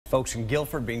Folks in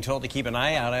Guilford being told to keep an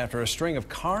eye out after a string of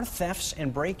car thefts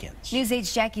and break-ins. News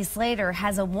 8's Jackie Slater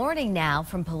has a warning now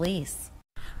from police.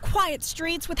 Quiet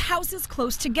streets with houses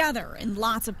close together and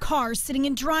lots of cars sitting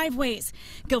in driveways.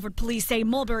 Guilford police say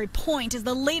Mulberry Point is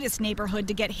the latest neighborhood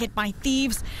to get hit by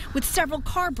thieves, with several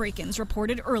car break-ins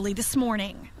reported early this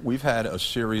morning. We've had a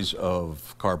series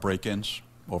of car break-ins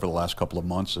over the last couple of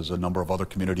months, as a number of other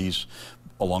communities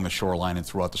along the shoreline and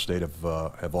throughout the state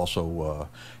have also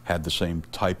had the same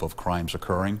type of crimes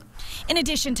occurring. In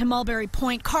addition to Mulberry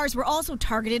Point, cars were also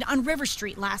targeted on River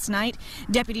Street last night.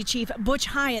 Deputy Chief Butch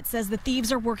Hyatt says the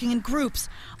thieves are working in groups,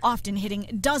 often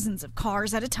hitting dozens of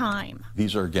cars at a time.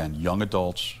 These are, again, young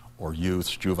adults or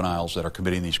youths, juveniles that are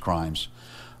committing these crimes.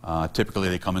 Typically,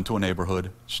 they come into a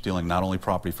neighborhood, stealing not only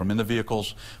property from in the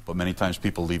vehicles, but many times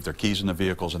people leave their keys in the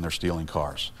vehicles and they're stealing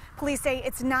cars. Police say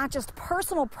it's not just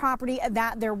personal property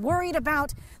that they're worried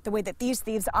about. The way that these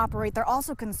thieves operate, they're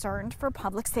also concerned for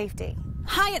public safety.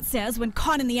 Hyatt says when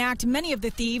caught in the act, many of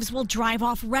the thieves will drive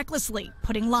off recklessly,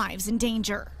 putting lives in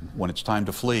danger. When it's time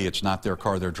to flee, it's not their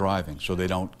car they're driving, so they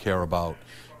don't care about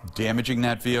damaging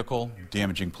that vehicle,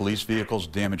 damaging police vehicles,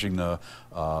 damaging the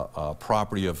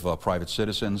property of private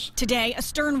citizens. Today, a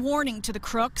stern warning to the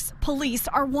crooks. Police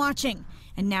are watching,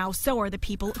 and now so are the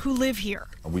people who live here.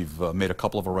 We've made a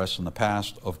couple of arrests in the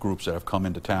past of groups that have come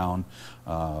into town.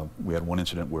 We had one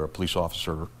incident where a police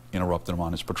officer interrupted him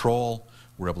on his patrol.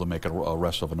 We were able to make an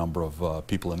arrest of a number of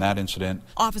people in that incident.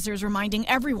 Officers reminding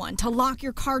everyone to lock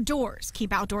your car doors,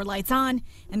 keep outdoor lights on,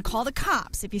 and call the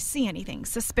cops if you see anything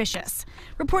suspicious.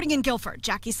 Reporting in Guilford,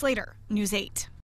 Jackie Slater, News 8.